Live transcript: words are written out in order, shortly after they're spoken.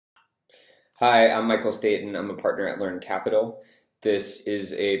Hi, I'm Michael Staton. I'm a partner at Learn Capital. This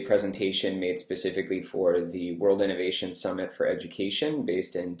is a presentation made specifically for the World Innovation Summit for Education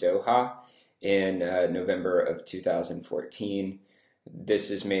based in Doha in November of 2014. This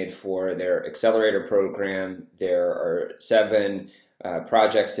is made for their accelerator program. There are 7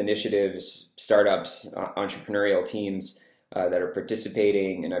 projects, initiatives, startups, entrepreneurial teams that are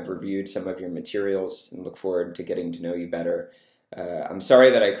participating, and I've reviewed some of your materials and look forward to getting to know you better. I'm sorry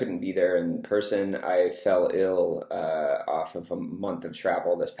that I couldn't be there in person. I fell ill off of a month of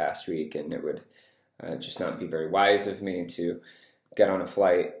travel this past week, and it would just not be very wise of me to get on a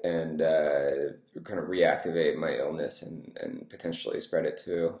flight and kind of reactivate my illness and potentially spread it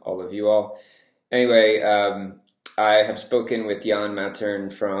to all of you all. Anyway, I have spoken with Jan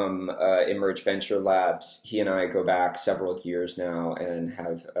Mattern from Emerge Venture Labs. He and I go back several years now and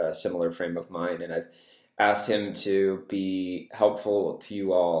have a similar frame of mind, and I've asked him to be helpful to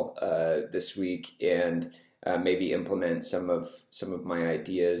you all this week and maybe implement some of my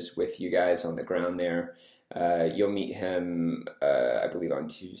ideas with you guys on the ground there. You'll meet him, I believe, on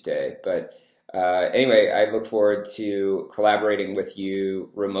Tuesday. But anyway, I look forward to collaborating with you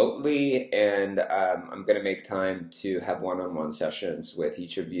remotely, and I'm going to make time to have one-on-one sessions with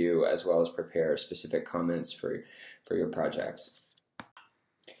each of you, as well as prepare specific comments for your projects.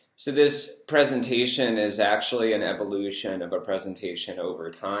 So this presentation is actually an evolution of a presentation over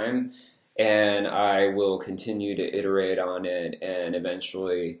time, and I will continue to iterate on it, and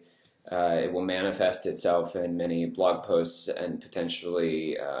eventually it will manifest itself in many blog posts and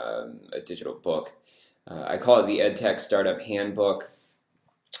potentially a digital book. I call it the EdTech Startup Handbook.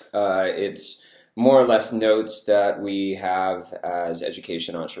 It's more or less notes that we have as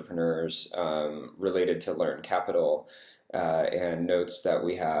education entrepreneurs related to Learn Capital. And notes that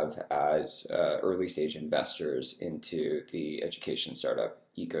we have as early stage investors into the education startup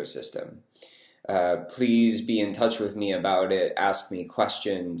ecosystem. Please be in touch with me about it. Ask me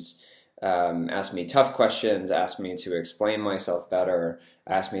questions. Ask me tough questions. Ask me to explain myself better.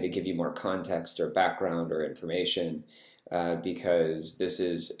 Ask me to give you more context or background or information because this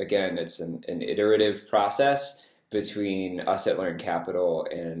is, again, it's an iterative process between us at Learn Capital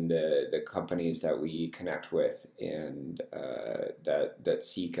and the companies that we connect with and that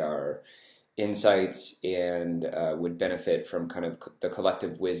seek our insights and would benefit from kind of the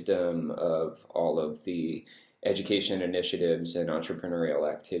collective wisdom of all of the education initiatives and entrepreneurial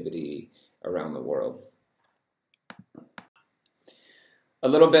activity around the world. A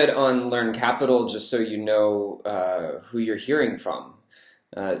little bit on Learn Capital, just so you know who you're hearing from.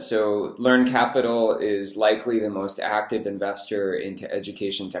 So Learn Capital is likely the most active investor into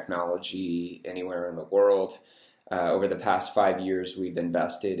education technology anywhere in the world. Over the past 5 years, we've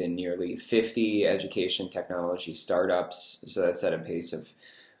invested in nearly 50 education technology startups. So that's at a pace of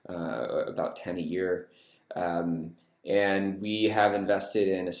about 10 a year. And we have invested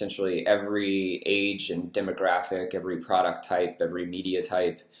in essentially every age and demographic, every product type, every media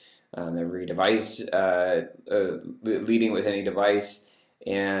type, every device, leading with any device.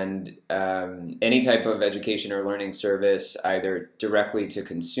 And any type of education or learning service, either directly to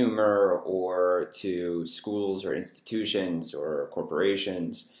consumer or to schools or institutions or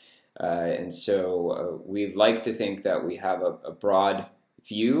corporations. And so we like to think that we have a broad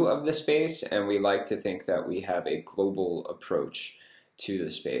view of the space, and we like to think that we have a global approach to the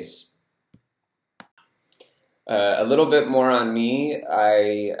space. A little bit more on me.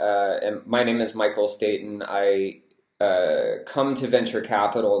 My name is Michael Staton. I come to venture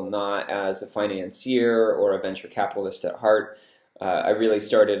capital not as a financier or a venture capitalist at heart. I really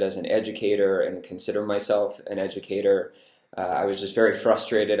started as an educator and consider myself an educator. I was just very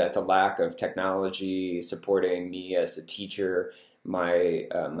frustrated at the lack of technology supporting me as a teacher, my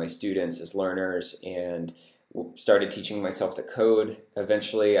students as learners, and started teaching myself to code.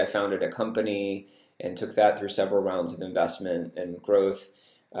 Eventually, I founded a company and took that through several rounds of investment and growth.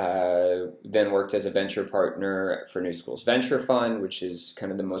 Then worked as a venture partner for New Schools Venture Fund, which is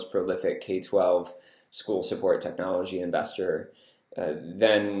kind of the most prolific K-12 school support technology investor.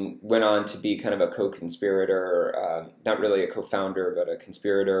 Then went on to be kind of a co-conspirator, not really a co-founder, but a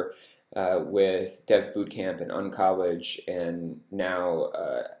conspirator with Dev Bootcamp and Uncollege, and now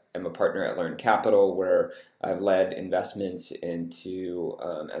I'm a partner at Learn Capital, where I've led investments into,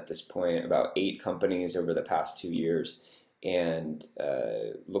 at this point, about 8 companies over the past 2 years. And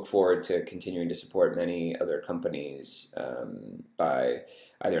look forward to continuing to support many other companies by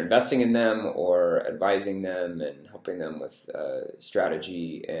either investing in them or advising them and helping them with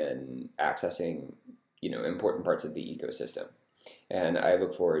strategy and accessing, important parts of the ecosystem. And I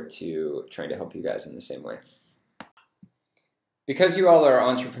look forward to trying to help you guys in the same way. because you all are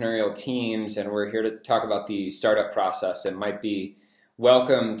entrepreneurial teams and we're here to talk about the startup process, it might be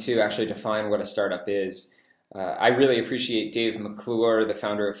welcome to actually define what a startup is. I really appreciate Dave McClure, the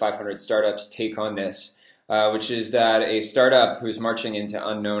founder of 500 Startups, take on this, which is that a startup who's marching into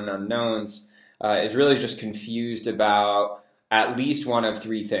unknown unknowns is really just confused about at least one of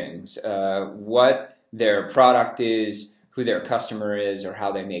three things: what their product is, who their customer is, or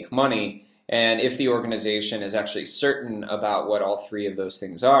how they make money. And if the organization is actually certain about what all three of those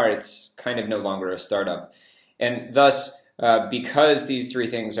things are, it's kind of no longer a startup. And thus, because these three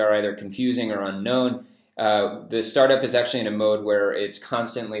things are either confusing or unknown, the startup is actually in a mode where it's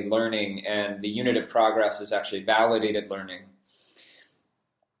constantly learning, and the unit of progress is actually validated learning.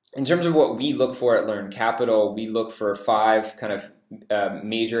 In terms of what we look for at Learn Capital, we look for 5 kind of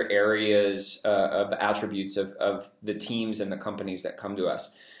major areas of attributes of the teams and the companies that come to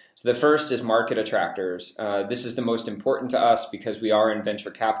us. So the first is market attractors. This is the most important to us because we are in venture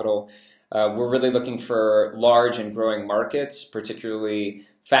capital. We're really looking for large and growing markets, particularly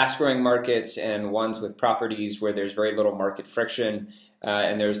fast-growing markets and ones with properties where there's very little market friction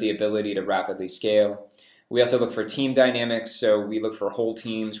and there's the ability to rapidly scale. We also look for team dynamics, so we look for whole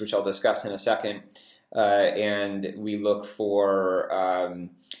teams, which I'll discuss in a second, and we look for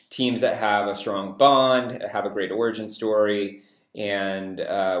teams that have a strong bond, have a great origin story, and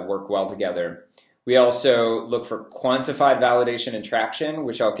work well together. We also look for quantified validation and traction,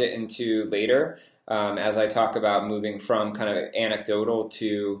 which I'll get into later as I talk about moving from kind of anecdotal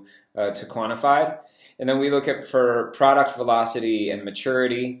to quantified. And then we look for product velocity and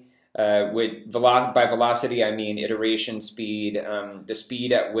maturity. By velocity, I mean iteration speed, the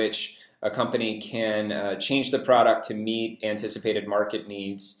speed at which a company can change the product to meet anticipated market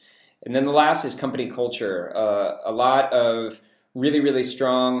needs. And then the last is company culture. A lot of really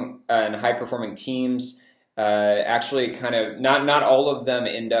strong and high-performing teams actually kind of, not all of them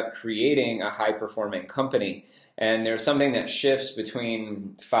end up creating a high-performing company. And there's something that shifts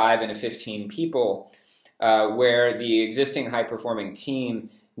between 5 and 15 people where the existing high-performing team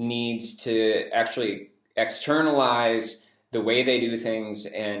needs to actually externalize the way they do things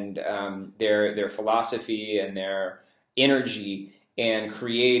and their philosophy and their energy and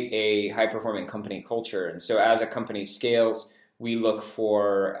create a high-performing company culture. And so as a company scales, we look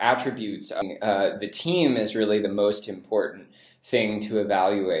for attributes. The team is really the most important thing to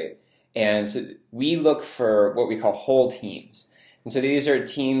evaluate. And so we look for what we call whole teams. And so these are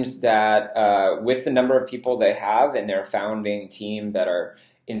teams that, with the number of people they have in their founding team that are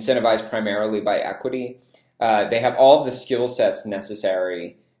incentivized primarily by equity, they have all of the skill sets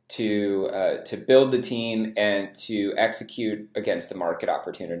necessary to build the team and to execute against the market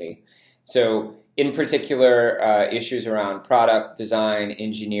opportunity. So in particular, issues around product design,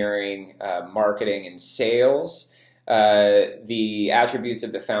 engineering, marketing, and sales, the attributes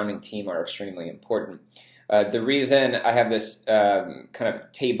of the founding team are extremely important. The reason I have this kind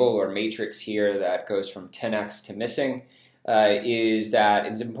of table or matrix here that goes from 10x to missing is that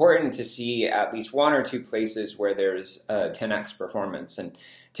it's important to see at least 1 or 2 places where there's 10x performance. And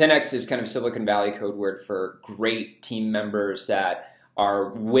 10x is kind of Silicon Valley code word for great team members that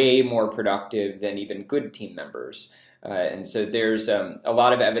are way more productive than even good team members. And so there's a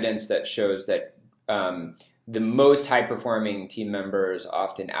lot of evidence that shows that the most high-performing team members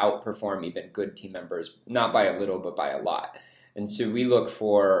often outperform even good team members, not by a little, but by a lot. And so we look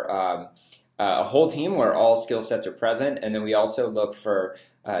for a whole team where all skill sets are present, and then we also look for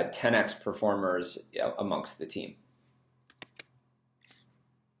 10x performers amongst the team.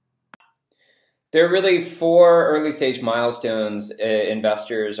 There are really 4 early stage milestones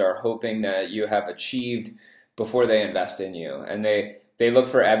investors are hoping that you have achieved before they invest in you. And they look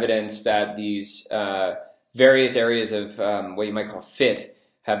for evidence that these various areas of what you might call fit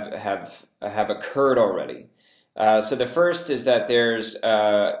have occurred already. So the first is that there's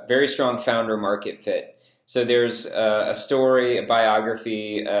a very strong founder market fit. So there's a story, a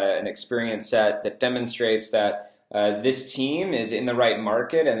biography, an experience set that demonstrates that this team is in the right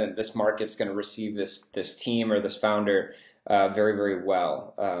market and that this market's going to receive this team or this founder very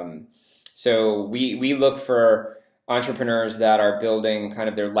well. So we look for entrepreneurs that are building kind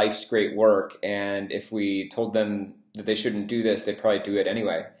of their life's great work, and if we told them that they shouldn't do this, they'd probably do it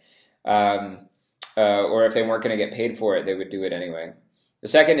anyway. Or if they weren't going to get paid for it, they would do it anyway. The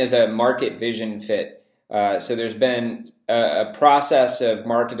second is a market vision fit. So there's been a process of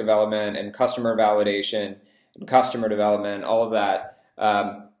market development and customer validation and customer development, all of that,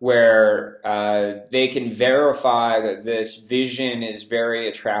 where they can verify that this vision is very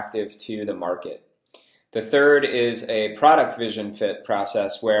attractive to the market. The third is a product vision fit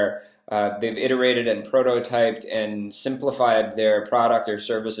process where They've iterated and prototyped and simplified their product or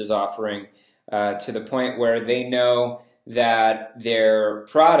services offering to the point where they know that their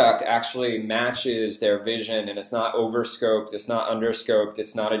product actually matches their vision, and it's not overscoped, it's not underscoped,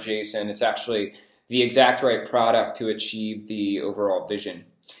 it's not adjacent, it's actually the exact right product to achieve the overall vision.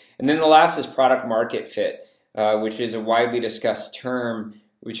 And then the last is product market fit, which is a widely discussed term,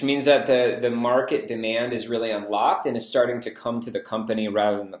 which means that the market demand is really unlocked and is starting to come to the company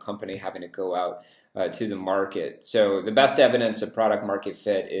rather than the company having to go out to the market. So the best evidence of product market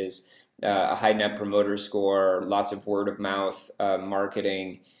fit is a high net promoter score, lots of word of mouth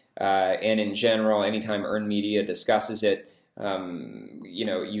marketing, and in general, anytime earned media discusses it,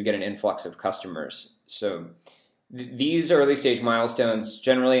 you get an influx of customers. So these early stage milestones,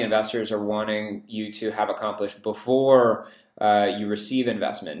 generally investors are wanting you to have accomplished before you receive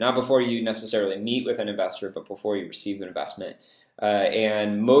investment, not before you necessarily meet with an investor, but before you receive an investment.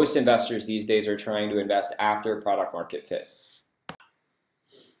 And most investors these days are trying to invest after product market fit.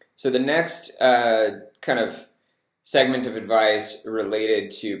 So the next kind of segment of advice related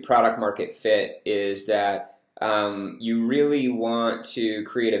to product market fit is that you really want to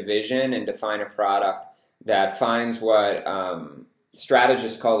create a vision and define a product that finds what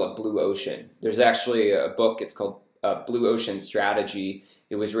strategists call a blue ocean. There's actually a book, it's called Blue Ocean Strategy.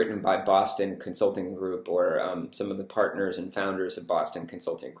 It was written by Boston Consulting Group, or some of the partners and founders of Boston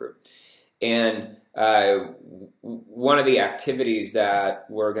Consulting Group. And one of the activities that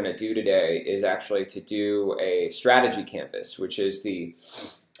we're going to do today is actually to do a strategy canvas, which is the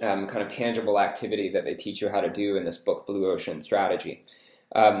kind of tangible activity that they teach you how to do in this book, Blue Ocean Strategy.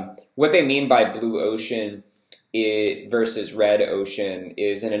 What they mean by blue ocean versus red ocean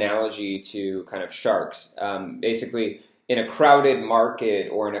is an analogy to kind of sharks. Basically, in a crowded market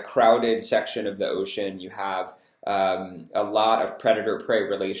or in a crowded section of the ocean, you have a lot of predator-prey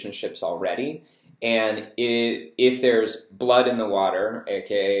relationships already. And if there's blood in the water,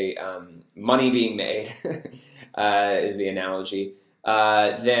 aka money being made, is the analogy,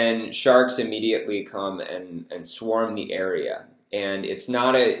 then sharks immediately come and swarm the area. And it's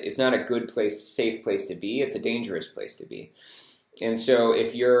not a good place, safe place to be. It's a dangerous place to be. And so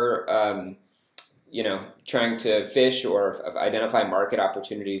if you're trying to fish or identify market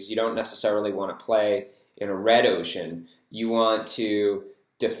opportunities, you don't necessarily want to play in a red ocean. You want to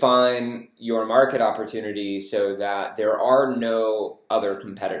define your market opportunity so that there are no other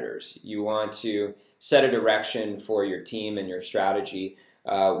competitors. You want to set a direction for your team and your strategy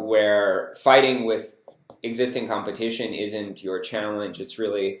where fighting with existing competition isn't your challenge. It's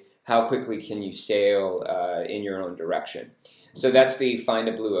really how quickly can you sail in your own direction. So that's the find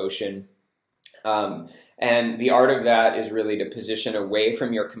a blue ocean. And the art of that is really to position away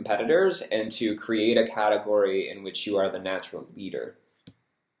from your competitors and to create a category in which you are the natural leader.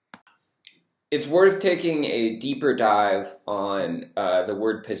 It's worth taking a deeper dive on the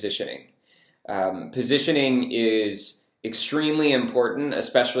word positioning. Positioning is extremely important,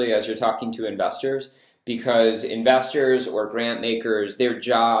 especially as you're talking to investors, because investors or grant makers, their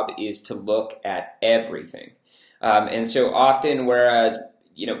job is to look at everything. And so often, whereas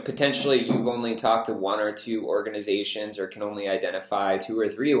potentially you've only talked to one or two organizations or can only identify 2 or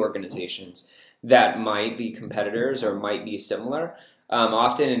 3 organizations that might be competitors or might be similar,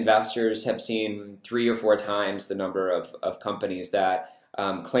 often investors have seen 3 or 4 times the number of companies that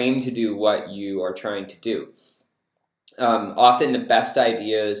claim to do what you are trying to do. Often the best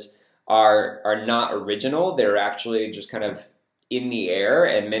ideas are not original. They're actually just kind of in the air,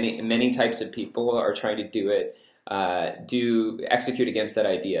 and many types of people are trying to do it, execute against that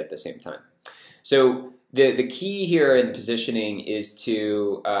idea at the same time. So the key here in positioning is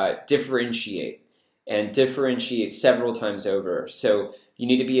to differentiate, and differentiate several times over. So you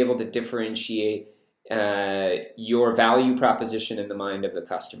need to be able to differentiate your value proposition in the mind of the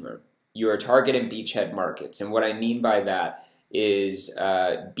customer, your target and beachhead markets. And what I mean by that is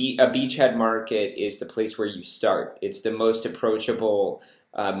a beachhead market is the place where you start. It's the most approachable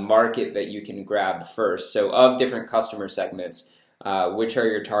market that you can grab first. So of different customer segments, which are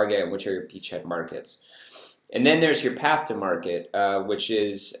your target and which are your beachhead markets? And then there's your path to market, which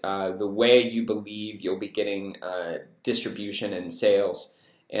is the way you believe you'll be getting distribution and sales.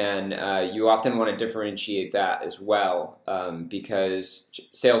 And you often want to differentiate that as well, because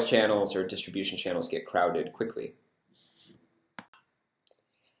sales channels or distribution channels get crowded quickly.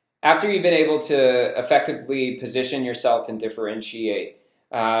 After you've been able to effectively position yourself and differentiate,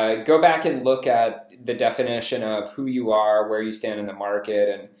 go back and look at the definition of who you are, where you stand in the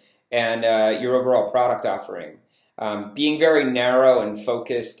market, and your overall product offering. Being very narrow and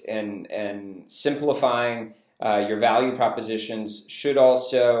focused and simplifying your value propositions should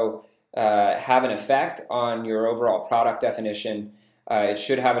also have an effect on your overall product definition. It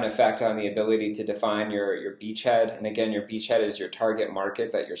should have an effect on the ability to define your beachhead. And again, your beachhead is your target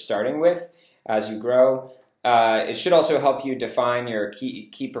market that you're starting with as you grow. It should also help you define your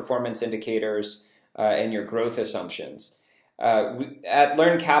key performance indicators and your growth assumptions. At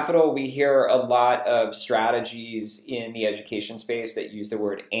Learn Capital, we hear a lot of strategies in the education space that use the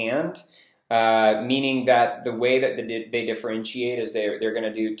word "and," meaning that the way that they differentiate is they're going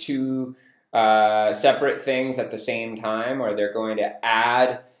to do two separate things at the same time, or they're going to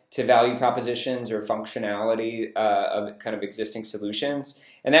add to value propositions or functionality of kind of existing solutions.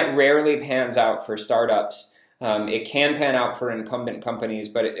 And that rarely pans out for startups. It can pan out for incumbent companies,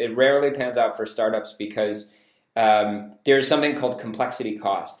 but it rarely pans out for startups because there's something called complexity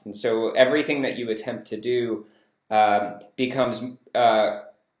cost. And so everything that you attempt to do becomes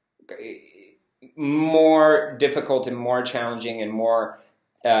more difficult and more challenging and more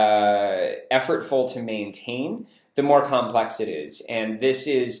effortful to maintain the more complex it is. And this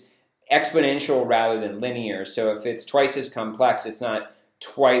is exponential rather than linear. So if it's twice as complex, it's not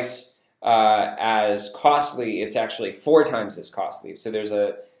twice as costly, it's actually 4 times as costly. So there's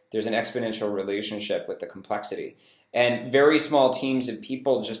an exponential relationship with the complexity. And very small teams of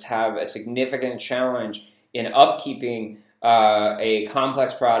people just have a significant challenge in upkeeping a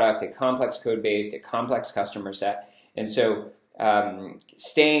complex product, a complex code base, a complex customer set. And so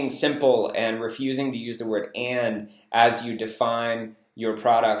staying simple and refusing to use the word "and" as you define your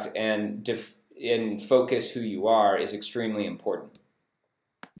product and focus who you are is extremely important.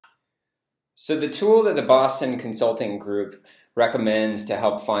 So the tool that the Boston Consulting Group recommends to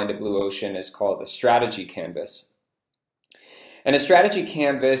help find a blue ocean is called the strategy canvas. And a strategy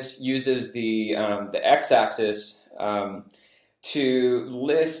canvas uses the x-axis to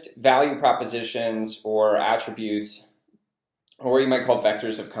list value propositions or attributes, or what you might call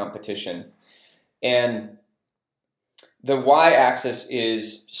vectors of competition. And the y-axis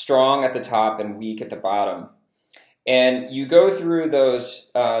is strong at the top and weak at the bottom. And you go through those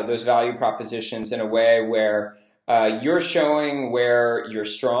value propositions in a way where you're showing where you're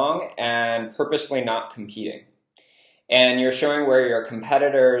strong and purposefully not competing. And you're showing where your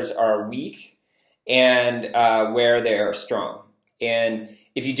competitors are weak and where they are strong. And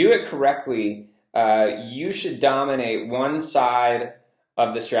if you do it correctly, you should dominate one side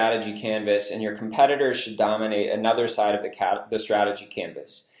of the strategy canvas and your competitors should dominate another side of the strategy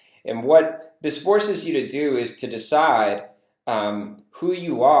canvas. And what this forces you to do is to decide who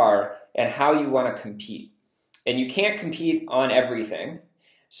you are and how you want to compete. And you can't compete on everything,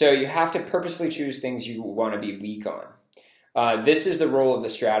 so you have to purposefully choose things you want to be weak on. This is the role of the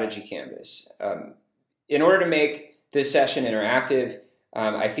strategy canvas. In order to make this session interactive,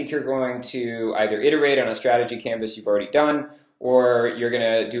 I think you're going to either iterate on a strategy canvas you've already done, or you're going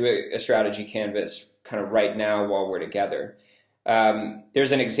to do a strategy canvas kind of right now while we're together.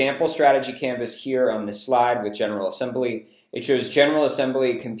 There's an example strategy canvas here on this slide with General Assembly. It shows General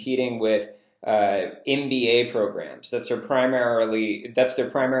Assembly competing with MBA programs. That's their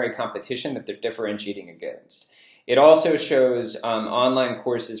primary competition that they're differentiating against. It also shows online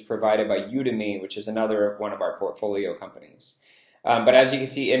courses provided by Udemy, which is another one of our portfolio companies. But as you can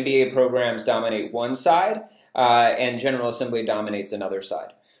see, MBA programs dominate one side, and General Assembly dominates another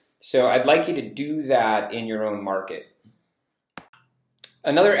side. So I'd like you to do that in your own market.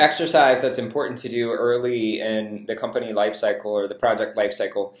 Another exercise that's important to do early in the company lifecycle or the project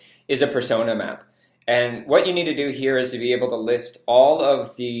lifecycle is a persona map. And what you need to do here is to be able to list all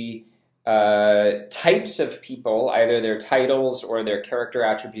of the types of people, either their titles or their character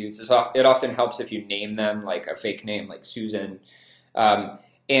attributes. It often helps if you name them, like a fake name like Susan,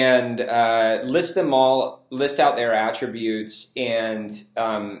 and list them all, list out their attributes, and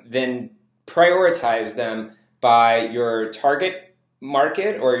then prioritize them by your target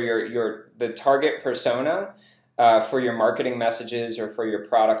market or the target persona for your marketing messages or for your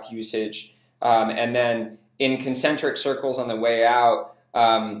product usage, and then in concentric circles on the way out,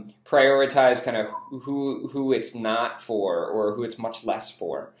 prioritize kind of who it's not for or who it's much less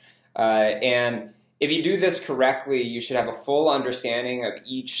for. And if you do this correctly, you should have a full understanding of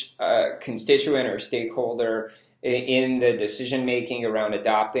each constituent or stakeholder in the decision making around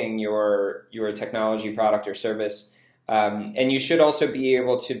adopting your technology, product, or service. And you should also be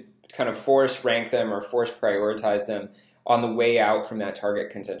able to kind of force rank them or force prioritize them on the way out from that target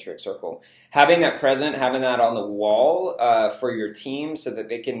concentric circle. Having that present, having that on the wall for your team so that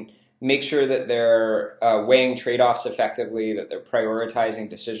they can make sure that they're weighing trade-offs effectively, that they're prioritizing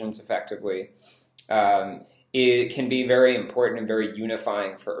decisions effectively, it can be very important and very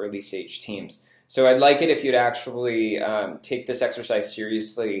unifying for early stage teams. So I'd like it if you'd actually take this exercise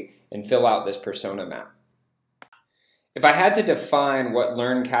seriously and fill out this persona map. If I had to define what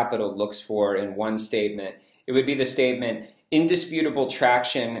Learn Capital looks for in one statement, it would be the statement, indisputable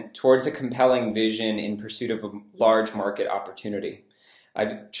traction towards a compelling vision in pursuit of a large market opportunity.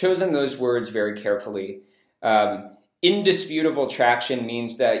 I've chosen those words very carefully. Indisputable traction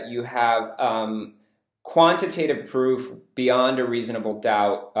means that you have quantitative proof beyond a reasonable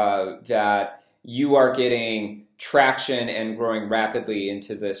doubt that you are getting traction and growing rapidly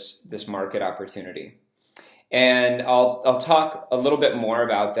into this market opportunity. And I'll talk a little bit more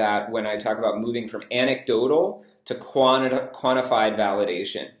about that when I talk about moving from anecdotal to quantified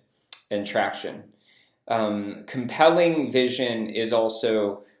validation and traction. Compelling vision is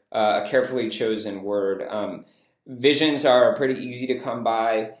also a carefully chosen word. Visions are pretty easy to come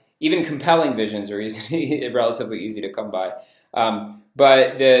by. Even compelling visions are relatively easy to come by.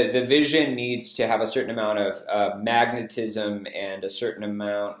 But the vision needs to have a certain amount of magnetism and a certain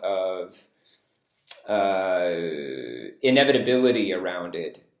amount of inevitability around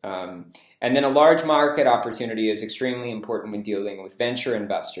it. And then a large market opportunity is extremely important when dealing with venture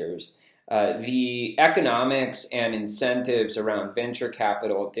investors. The economics and incentives around venture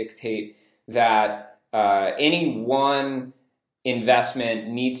capital dictate that any one investment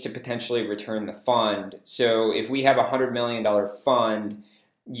needs to potentially return the fund. So if we have a $100 million fund,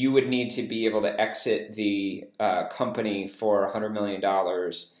 you would need to be able to exit the company for $100 million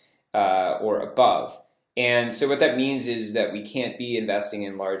or above. And so what that means is that we can't be investing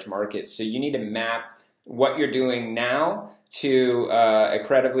in large markets. So you need to map what you're doing now to a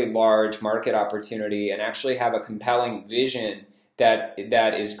credibly large market opportunity and actually have a compelling vision that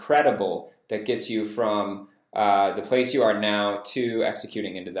is credible, that gets you from the place you are now to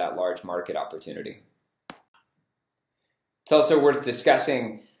executing into that large market opportunity. It's also worth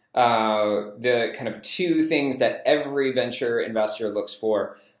discussing the kind of two things that every venture investor looks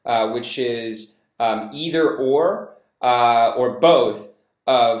for, which is either or both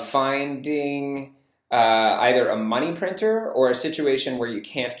of finding either a money printer or a situation where you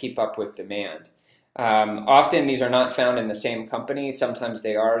can't keep up with demand. Often these are not found in the same company. Sometimes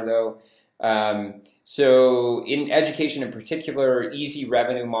they are, though. So in education in particular, easy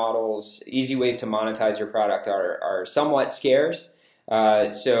revenue models, easy ways to monetize your product are somewhat scarce.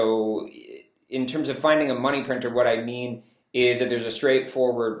 So in terms of finding a money printer, what I mean is that there's a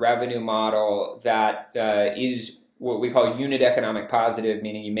straightforward revenue model that is what we call unit economic positive,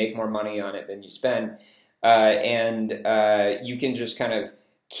 meaning you make more money on it than you spend, and you can just kind of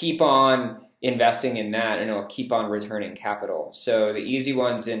keep on investing in that and it'll keep on returning capital. So the easy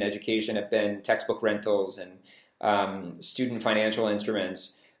ones in education have been textbook rentals and student financial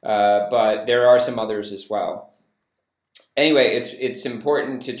instruments, but there are some others as well. Anyway, it's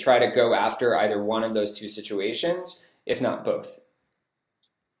important to try to go after either one of those two situations, if not both.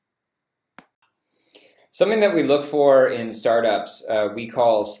 Something that we look for in startups we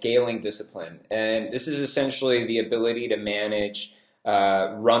call scaling discipline, and this is essentially the ability to manage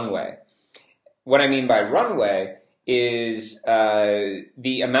runway. What I mean by runway is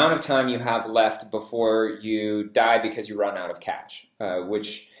the amount of time you have left before you die because you run out of cash,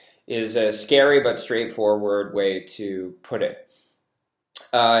 which is a scary but straightforward way to put it.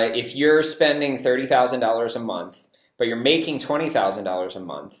 If you're spending $30,000 a month, but you're making $20,000 a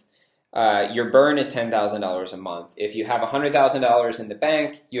month, your burn is $10,000 a month. If you have $100,000 in the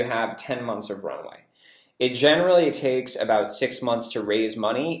bank, you have 10 months of runway. It generally takes about 6 months to raise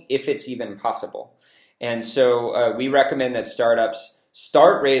money, if it's even possible. And so we recommend that startups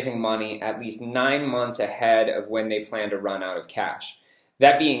start raising money at least 9 months ahead of when they plan to run out of cash.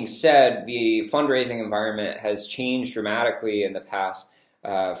 That being said, the fundraising environment has changed dramatically in the past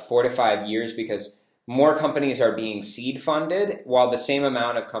 4 to 5 years because more companies are being seed funded, while the same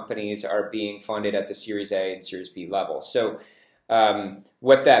amount of companies are being funded at the Series A and Series B level. So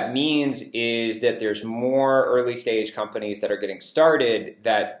what that means is that there's more early stage companies that are getting started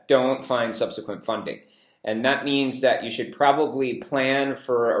that don't find subsequent funding. And that means that you should probably plan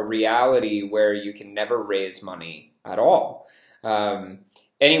for a reality where you can never raise money at all.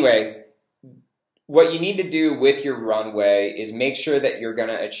 Anyway, what you need to do with your runway is make sure that you're going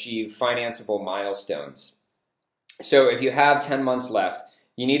to achieve financeable milestones. So if you have 10 months left,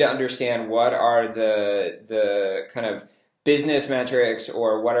 you need to understand what are the kind of business metrics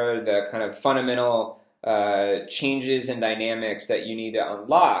or what are the kind of fundamental changes and dynamics that you need to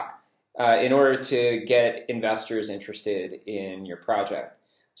unlock in order to get investors interested in your project.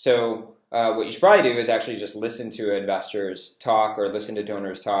 So what you should probably do is actually just listen to investors talk or listen to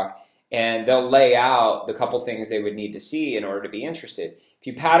donors talk and they'll lay out the couple things they would need to see in order to be interested. If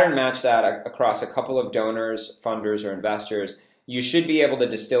you pattern match that across a couple of donors, funders, or investors, you should be able to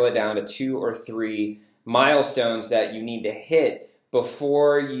distill it down to 2 or 3 milestones that you need to hit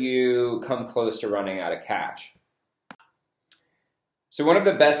before you come close to running out of cash. So one of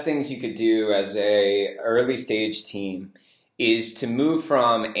the best things you could do as a early stage team is to move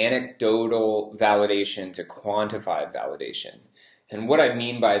from anecdotal validation to quantified validation. And what I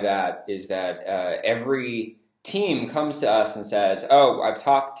mean by that is that every team comes to us and says, oh, I've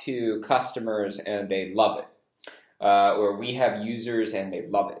talked to customers and they love it. Or we have users and they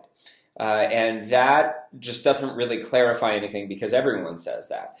love it. And that just doesn't really clarify anything because everyone says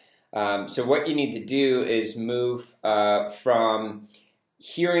that. So what you need to do is move from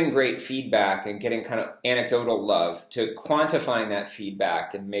hearing great feedback and getting kind of anecdotal love to quantifying that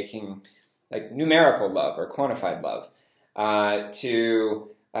feedback and making like numerical love or quantified love, to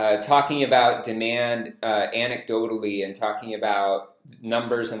talking about demand anecdotally and talking about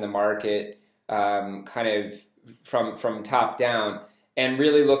numbers in the market kind of from top down, and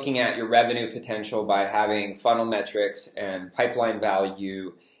really looking at your revenue potential by having funnel metrics and pipeline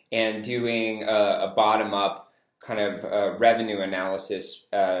value and doing a bottom-up kind of revenue analysis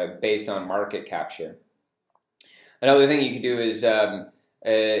based on market capture. Another thing you can do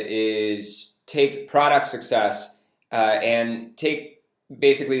is take product success and take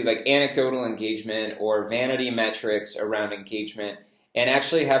basically like anecdotal engagement or vanity metrics around engagement and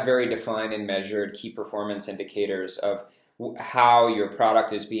actually have very defined and measured key performance indicators of how your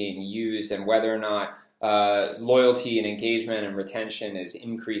product is being used and whether or not loyalty and engagement and retention is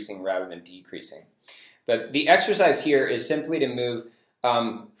increasing rather than decreasing. But the exercise here is simply to move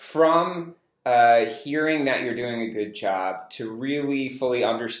from hearing that you're doing a good job to really fully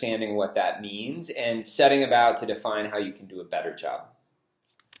understanding what that means and setting about to define how you can do a better job.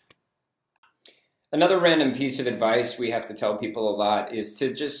 Another random piece of advice we have to tell people a lot is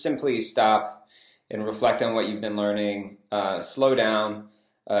to just simply stop and reflect on what you've been learning, slow down,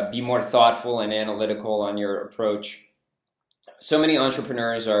 be more thoughtful and analytical on your approach. So many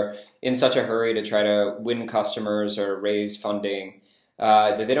entrepreneurs are in such a hurry to try to win customers or raise funding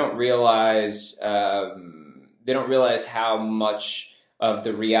that they don't realize how much of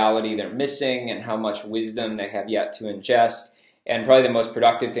the reality they're missing and how much wisdom they have yet to ingest. And probably the most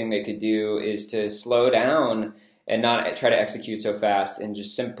productive thing they could do is to slow down and not try to execute so fast and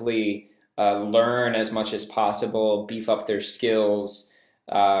just simply learn as much as possible, beef up their skills,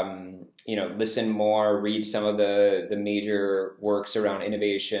 listen more, read some of the major works around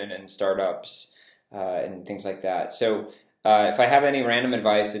innovation and startups and things like that. So if I have any random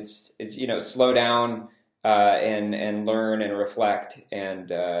advice, it's slow down and learn and reflect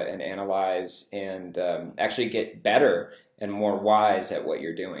and analyze and actually get better and more wise at what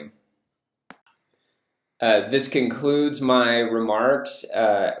you're doing. This concludes my remarks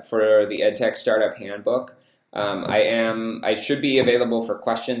for the EdTech Startup Handbook. I should be available for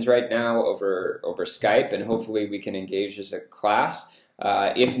questions right now over Skype, and hopefully we can engage as a class.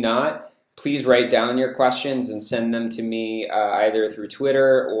 If not, please write down your questions and send them to me either through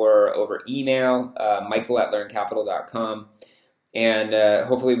Twitter or over email, michael@learncapital.com. And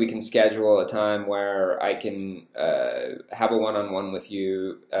hopefully we can schedule a time where I can have a one-on-one with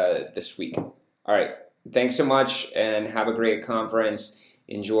you this week. All right. Thanks so much, and have a great conference.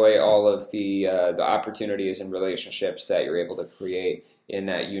 Enjoy all of the opportunities and relationships that you're able to create in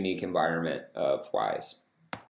that unique environment of WISE.